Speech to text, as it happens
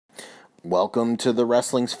Welcome to the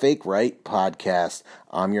Wrestling's Fake Right podcast.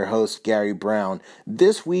 I'm your host, Gary Brown.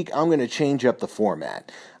 This week, I'm going to change up the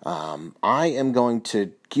format. I am going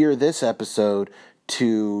to gear this episode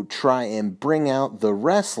to try and bring out the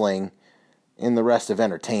wrestling in the rest of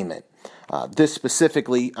entertainment. This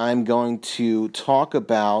specifically, I'm going to talk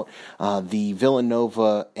about the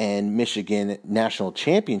Villanova and Michigan National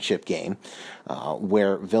Championship game,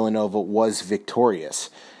 where Villanova was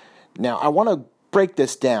victorious. Now, I want to break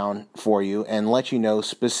this down for you and let you know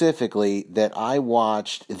specifically that I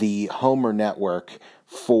watched the Homer Network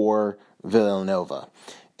for Villanova.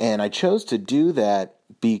 And I chose to do that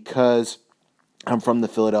because I'm from the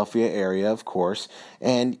Philadelphia area, of course,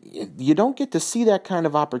 and you don't get to see that kind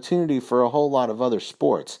of opportunity for a whole lot of other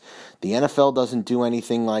sports. The NFL doesn't do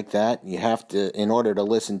anything like that. You have to, in order to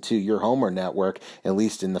listen to your Homer Network, at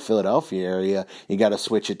least in the Philadelphia area, you got to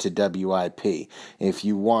switch it to WIP. If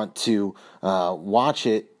you want to watch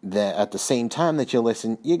it at the same time that you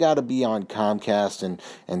listen, you got to be on Comcast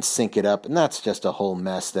and sync it up, and that's just a whole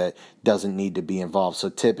mess that doesn't need to be involved. So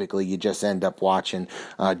typically you just end up watching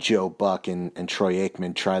Joe Buck and Troy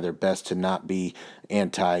Aikman try their best to not be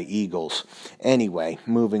anti-Eagles. Anyway,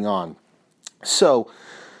 moving on. So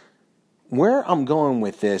where I'm going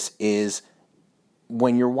with this is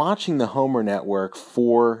when you're watching the Homer Network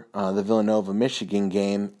for the Villanova-Michigan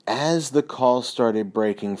game, as the calls started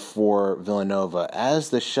breaking for Villanova, as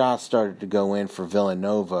the shots started to go in for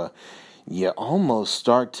Villanova, you almost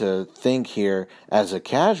start to think here, as a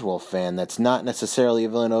casual fan that's not necessarily a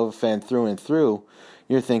Villanova fan through and through,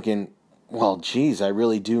 you're thinking, well, geez, I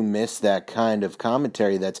really do miss that kind of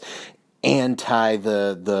commentary that's anti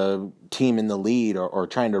the team in the lead or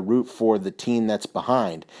trying to root for the team that's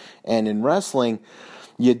behind. And in wrestling,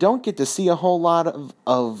 you don't get to see a whole lot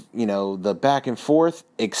of the back and forth,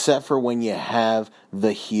 except for when you have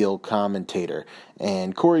the heel commentator.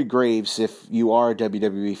 And Corey Graves, if you are a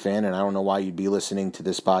WWE fan, and I don't know why you'd be listening to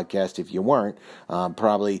this podcast if you weren't,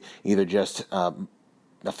 probably either just a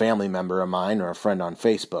family member of mine or a friend on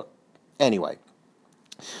Facebook. Anyway,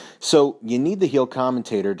 so you need the heel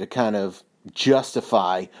commentator to kind of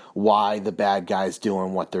justify why the bad guy's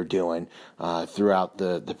doing what they're doing throughout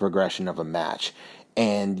the progression of a match.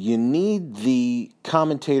 And you need the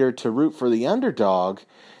commentator to root for the underdog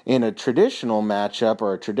in a traditional matchup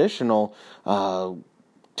or a traditional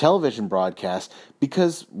television broadcast,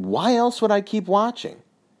 because why else would I keep watching?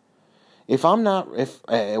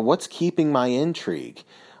 What's keeping my intrigue?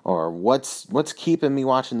 Or what's keeping me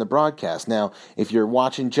watching the broadcast? Now, if you're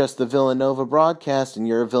watching just the Villanova broadcast and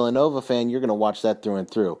you're a Villanova fan, you're going to watch that through and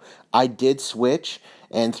through. I did switch,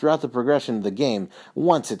 and throughout the progression of the game,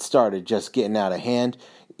 once it started just getting out of hand,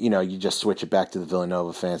 you just switch it back to the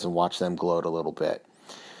Villanova fans and watch them gloat a little bit.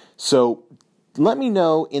 So let me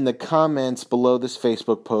know in the comments below this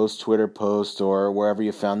Facebook post, Twitter post, or wherever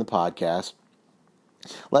you found the podcast.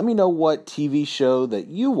 Let me know what TV show that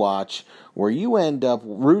you watch where you end up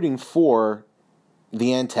rooting for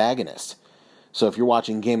the antagonist. So if you're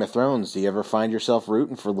watching Game of Thrones, do you ever find yourself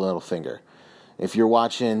rooting for Littlefinger? If you're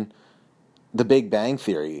watching The Big Bang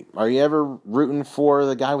Theory, are you ever rooting for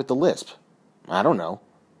the guy with the lisp? I don't know.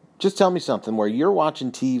 Just tell me something where you're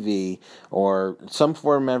watching TV or some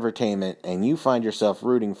form of entertainment and you find yourself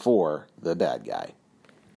rooting for the bad guy.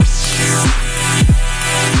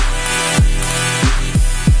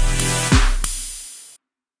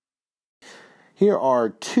 Here are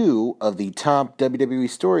two of the top WWE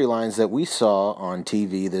storylines that we saw on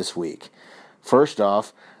TV this week. First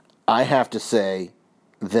off, I have to say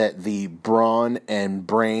that the Braun and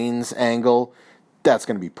Brains angle, that's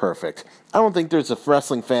going to be perfect. I don't think there's a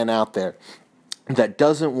wrestling fan out there that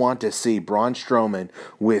doesn't want to see Braun Strowman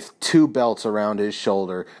with 2 belts around his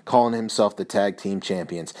shoulder calling himself the tag team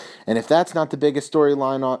champions. And if that's not the biggest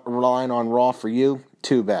storyline on Raw for you,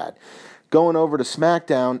 too bad. Going over to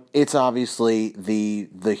SmackDown, it's obviously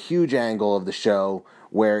the huge angle of the show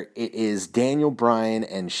where it is Daniel Bryan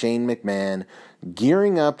and Shane McMahon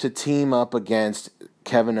gearing up to team up against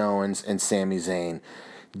Kevin Owens and Sami Zayn.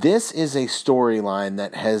 This is a storyline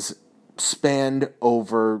that has spanned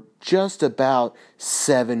over just about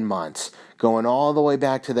 7 months, going all the way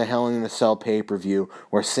back to the Hell in a Cell pay-per-view,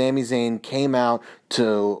 where Sami Zayn came out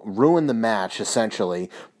to ruin the match, essentially,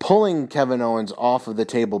 pulling Kevin Owens off of the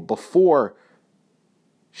table before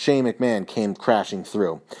Shane McMahon came crashing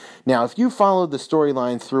through. Now, if you followed the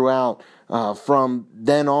storyline throughout from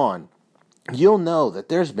then on, you'll know that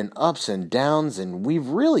there's been ups and downs, and we've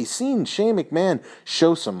really seen Shane McMahon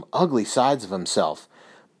show some ugly sides of himself.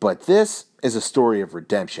 But this is a story of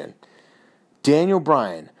redemption. Daniel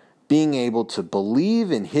Bryan being able to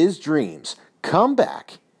believe in his dreams, come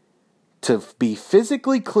back to be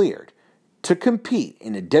physically cleared to compete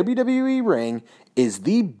in a WWE ring is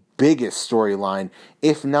the biggest storyline,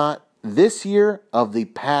 if not this year, of the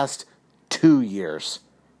past 2 years.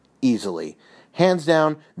 Easily. Hands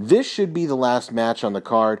down, this should be the last match on the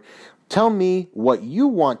card. Tell me what you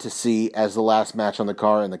want to see as the last match on the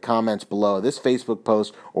card in the comments below this Facebook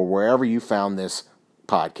post or wherever you found this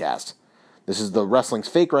podcast. This is the Wrestling's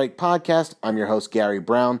Fake Right podcast. I'm your host, Gary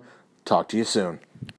Brown. Talk to you soon.